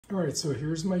All right, so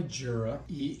here's my Jura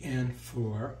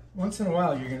EN4. Once in a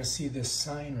while, you're gonna see this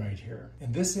sign right here.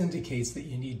 And this indicates that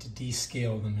you need to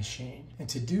descale the machine. And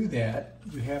to do that,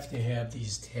 you have to have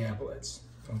these tablets,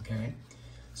 okay?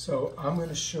 So I'm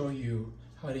gonna show you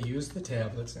how to use the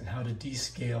tablets and how to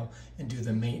descale and do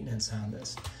the maintenance on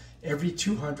this. Every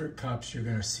 200 cups, you're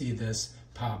gonna see this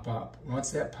pop up.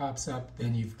 Once that pops up,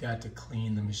 then you've got to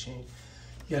clean the machine.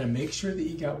 You gotta make sure that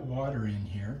you got water in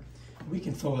here. We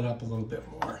can fill it up a little bit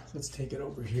more. Let's take it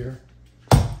over here.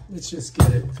 Let's just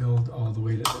get it filled all the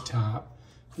way to the top,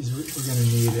 because we're gonna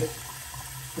need it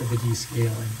for the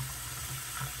descaling.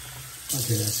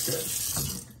 Okay, that's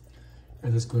good. All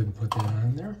right, let's go ahead and put that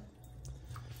on there.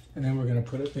 And then we're gonna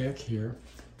put it back here.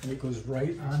 And it goes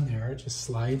right on there. It just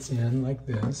slides in like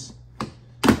this.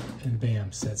 And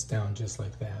bam, sets down just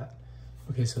like that.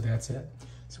 Okay, so that's it.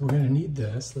 So we're gonna need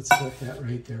this. Let's put that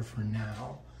right there for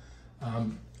now.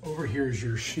 Over here is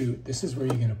your chute. This is where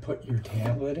you're gonna put your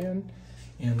tablet in.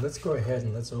 And let's go ahead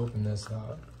and let's open this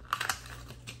up.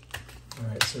 All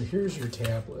right, so here's your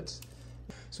tablets.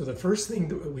 So the first thing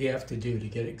that we have to do to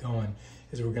get it going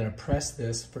is we're gonna press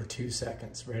this for 2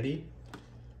 seconds. Ready?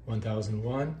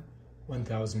 1001,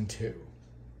 1002.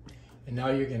 And now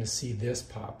you're gonna see this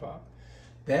pop up.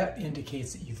 That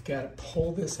indicates that you've got to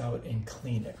pull this out and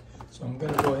clean it. So I'm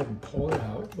gonna go ahead and pull it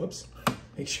out. Whoops.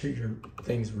 Make sure your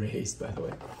thing's raised, by the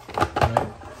way. All right.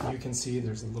 You can see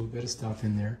there's a little bit of stuff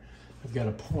in there. I've got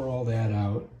to pour all that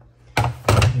out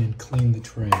and clean the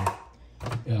tray.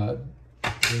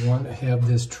 We want to have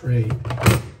this tray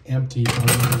empty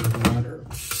of the water.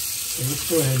 So let's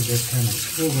go ahead and just kind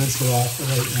of rinse it off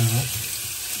right now.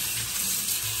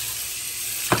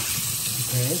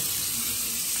 Okay.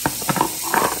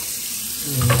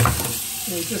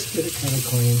 And we'll just get it kind of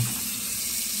clean,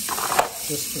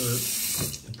 just for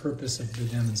the purpose of the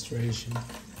demonstration.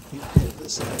 You pull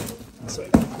this out, so I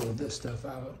can pull this stuff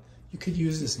out. You could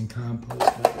use this in compost,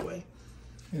 by the way.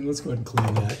 And let's go ahead and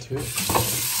clean that too.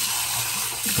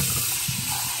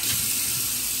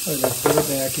 All right, let's put it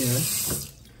back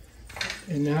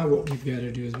in. And now what we've got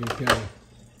to do is we've got to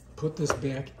put this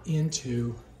back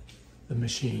into the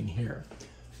machine here.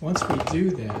 Once we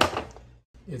do that,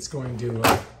 it's going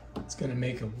to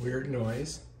make a weird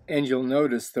noise. And you'll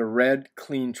notice the red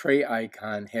clean tray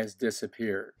icon has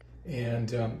disappeared.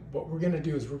 And what we're going to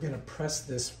do is we're going to press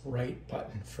this right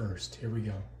button first. Here we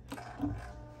go. All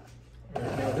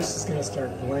right, now this is going to start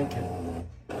blinking.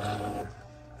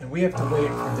 And we have to wait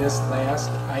for this last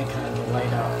icon to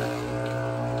light up.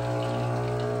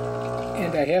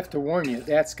 And I have to warn you,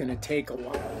 that's going to take a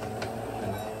while.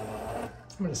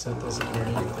 I'm going to set this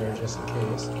underneath there just in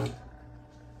case.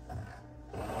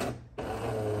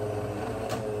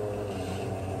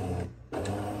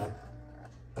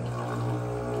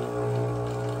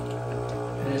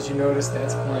 As you notice,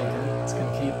 that's blinking. It's going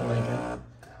to keep blinking.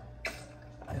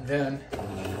 And then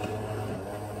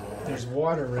there's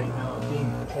water right now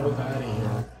being pulled out of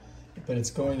here, but it's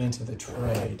going into the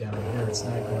tray down here. It's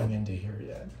not going into here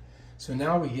yet. So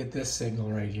now we get this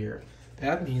signal right here.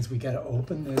 That means we got to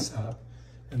open this up,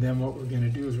 and then what we're going to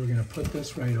do is we're going to put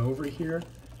this right over here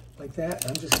like that.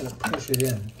 I'm just going to push it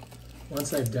in.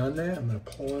 Once I've done that, I'm going to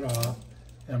pull it off,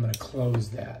 and I'm going to close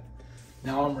that.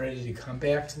 Now I'm ready to come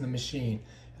back to the machine.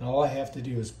 And all I have to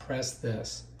do is press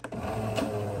this.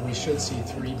 We should see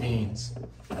 3 beans.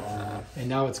 And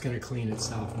now it's going to clean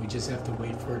itself. We just have to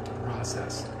wait for it to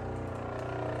process.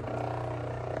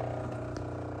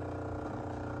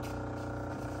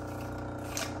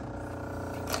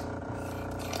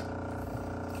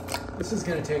 This is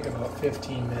going to take about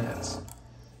 15 minutes.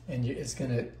 And it's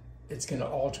going to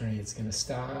alternate. It's going to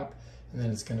stop, and then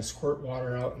it's going to squirt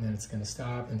water out, and then it's going to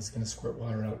stop, and it's going to squirt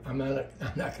water out. I'm not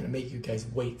going to make you guys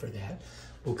wait for that.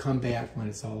 We'll come back when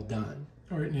it's all done.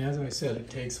 All right, now as I said, it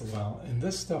takes a while, and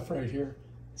this stuff right here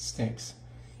stinks.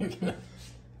 You're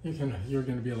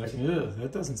gonna be like, ugh,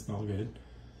 that doesn't smell good.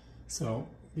 So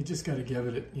you just got to give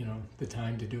it, the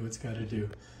time to do what it's got to do.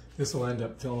 This will end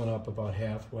up filling up about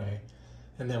halfway,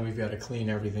 and then we've got to clean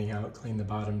everything out, clean the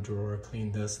bottom drawer,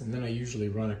 clean this, and then I usually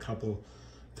run a couple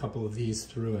of these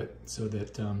through it so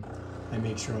that I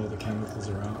make sure all the chemicals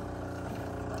are out.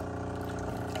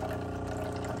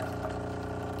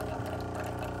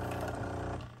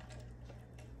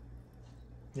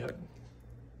 Yep,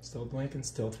 still blinking,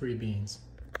 still 3 beans.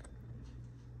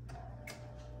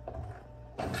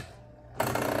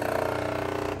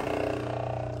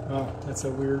 Oh, that's a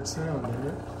weird sound, isn't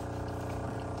it?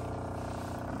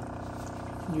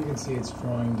 You can see it's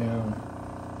drawing down.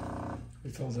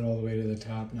 We filled it all the way to the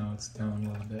top, now it's down a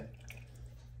little bit.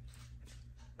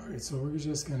 All right, so we're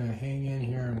just gonna hang in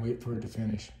here and wait for it to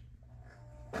finish.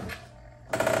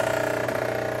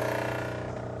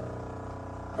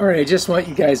 All right, I just want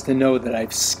you guys to know that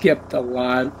I've skipped a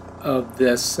lot of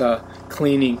this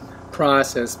cleaning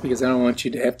process because I don't want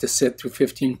you to have to sit through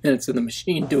 15 minutes of the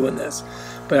machine doing this.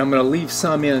 But I'm going to leave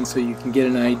some in so you can get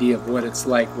an idea of what it's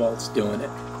like while it's doing it.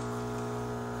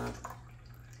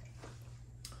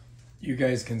 You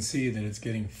guys can see that it's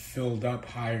getting filled up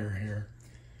higher here,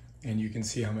 and you can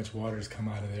see how much water's come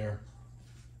out of there.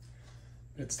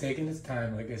 It's taking its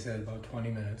time, like I said, about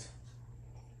 20 minutes.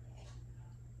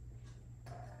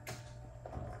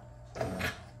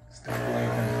 Stop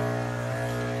blinking.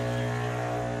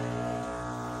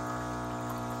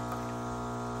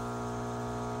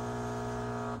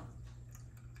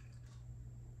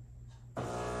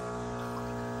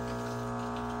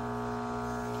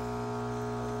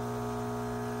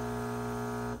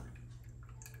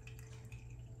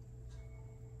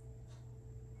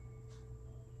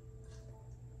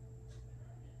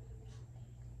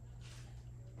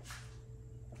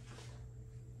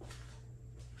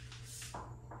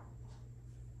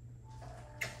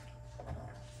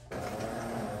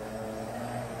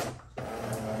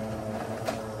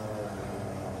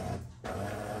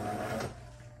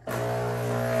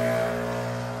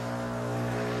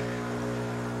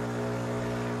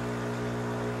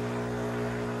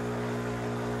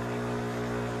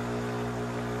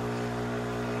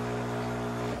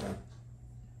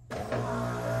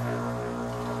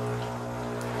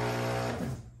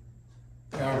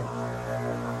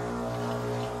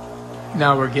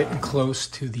 Now we're getting close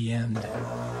to the end.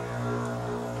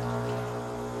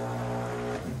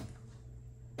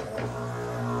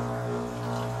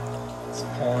 It's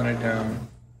pulling it down.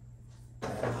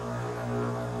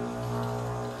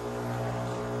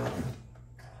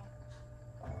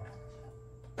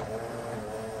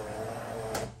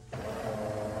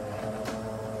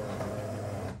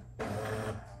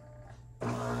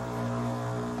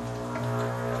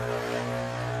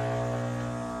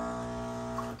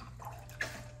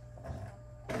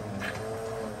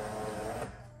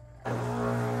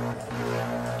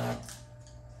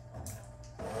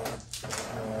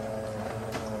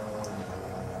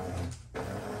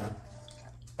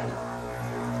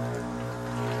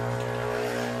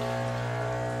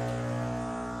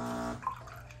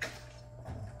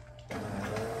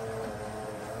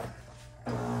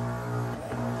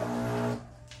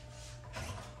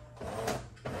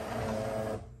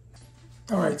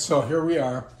 All right, so here we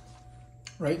are.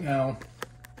 Right now,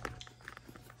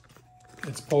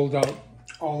 it's pulled out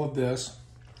all of this,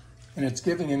 and it's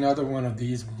giving another one of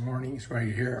these warnings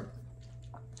right here.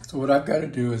 So what I've got to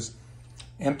do is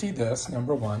empty this,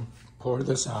 number one, pour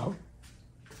this out.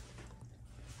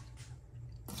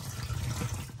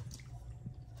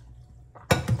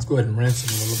 Let's go ahead and rinse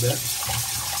it a little bit.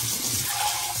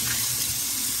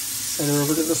 Set it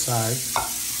over to the side.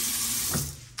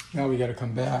 Now we got to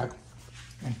come back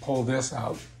and pull this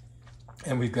out,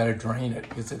 and we've got to drain it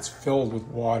because it's filled with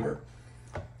water.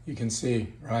 You can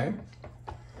see, right?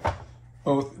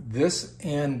 Both this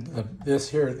and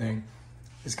this here thing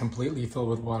is completely filled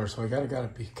with water, so I gotta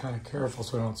be kind of careful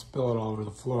so I don't spill it all over the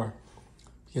floor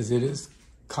because it is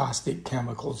caustic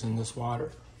chemicals in this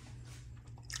water.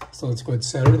 So let's go ahead and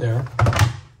set her there.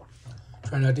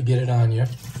 Try not to get it on you.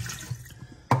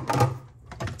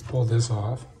 Let's pull this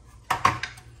off.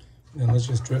 Then let's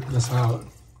just drip this out.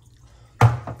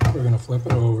 We're going to flip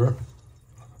it over.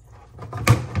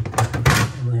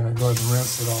 And we're going to go ahead and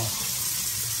rinse it off.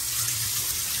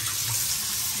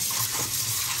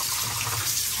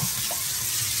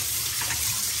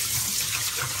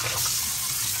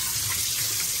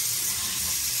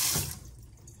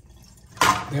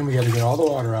 Then we got to get all the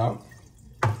water out.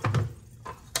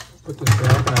 Put this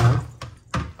back on.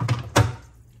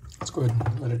 Let's go ahead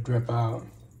and let it drip out.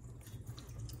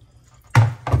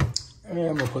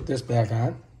 And we'll put this back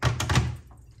on.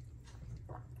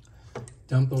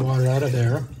 Dump the water out of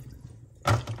there.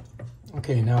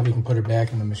 Okay, now we can put it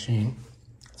back in the machine.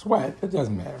 It's wet, but it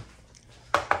doesn't matter.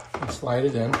 We slide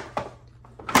it in.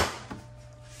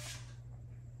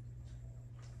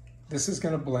 This is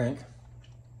going to blink.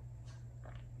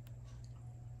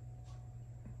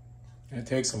 And it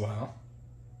takes a while.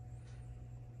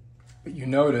 But you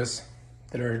notice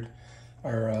that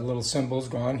our little symbol's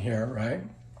gone here, right?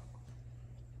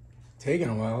 Taking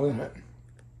a while, isn't it?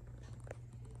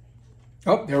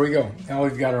 Oh, there we go. Now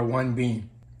we've got our 1 bean.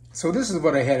 So this is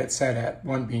what I had it set at,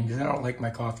 1 bean, because I don't like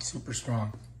my coffee super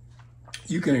strong.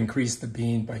 You can increase the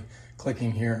bean by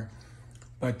clicking here.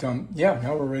 But yeah,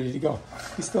 now we're ready to go.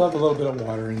 We still have a little bit of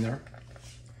water in there.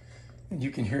 And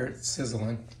you can hear it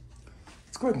sizzling.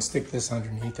 Let's go ahead and stick this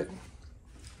underneath it.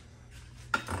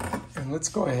 And let's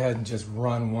go ahead and just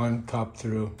run 1 cup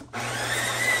through.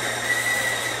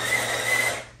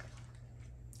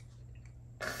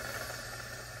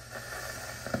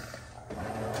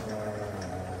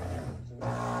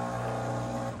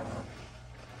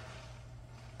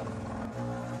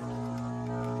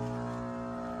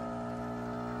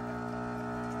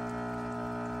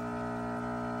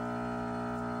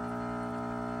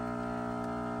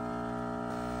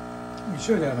 We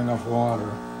should have enough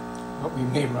water, but we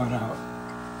may run out.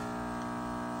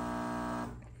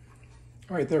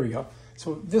 All right, there we go.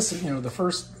 So this, you know, the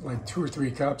first like 2 or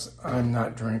 3 cups, I'm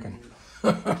not drinking.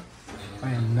 I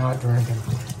am not drinking.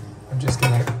 I'm just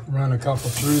gonna run a couple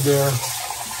through there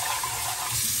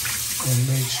and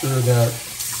make sure that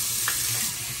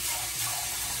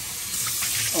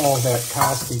all that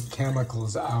caustic chemical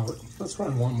is out. Let's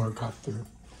run 1 more cup through.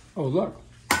 Oh, look,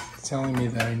 it's telling me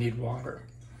that I need water.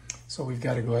 So we've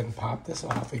got to go ahead and pop this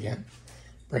off again.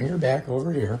 Bring her back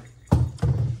over here.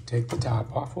 Take the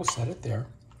top off, we'll set it there.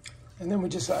 And then I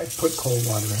put cold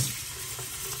water in.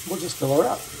 We'll just fill her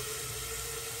up.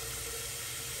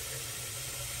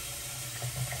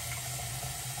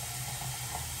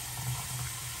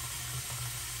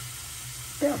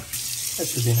 Bam, that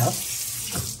should be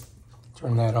enough.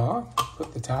 Turn that off,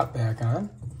 put the top back on.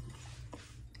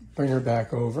 Bring her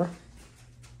back over.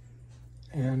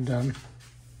 And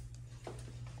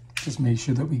just make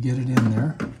sure that we get it in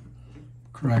there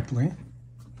correctly.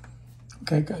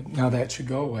 Okay, good. Now that should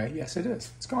go away. Yes, it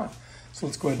is. It's gone. So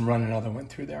let's go ahead and run another one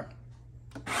through there.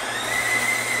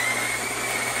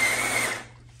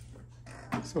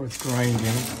 So it's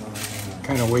grinding.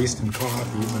 Kind of wasting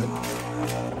coffee, but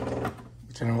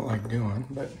which I don't like doing,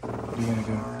 but what are you going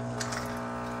to do?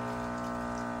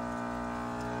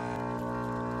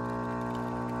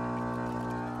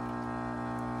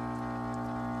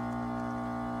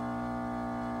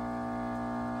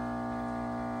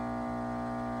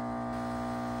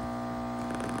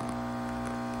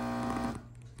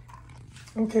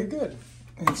 Okay, good.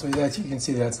 And so that you can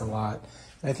see that's a lot.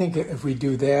 And I think if we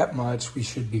do that much, we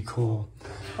should be cool.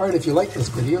 All right, if you like this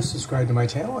video, subscribe to my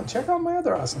channel and check out my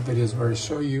other awesome videos where I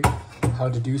show you how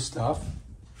to do stuff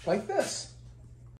like this.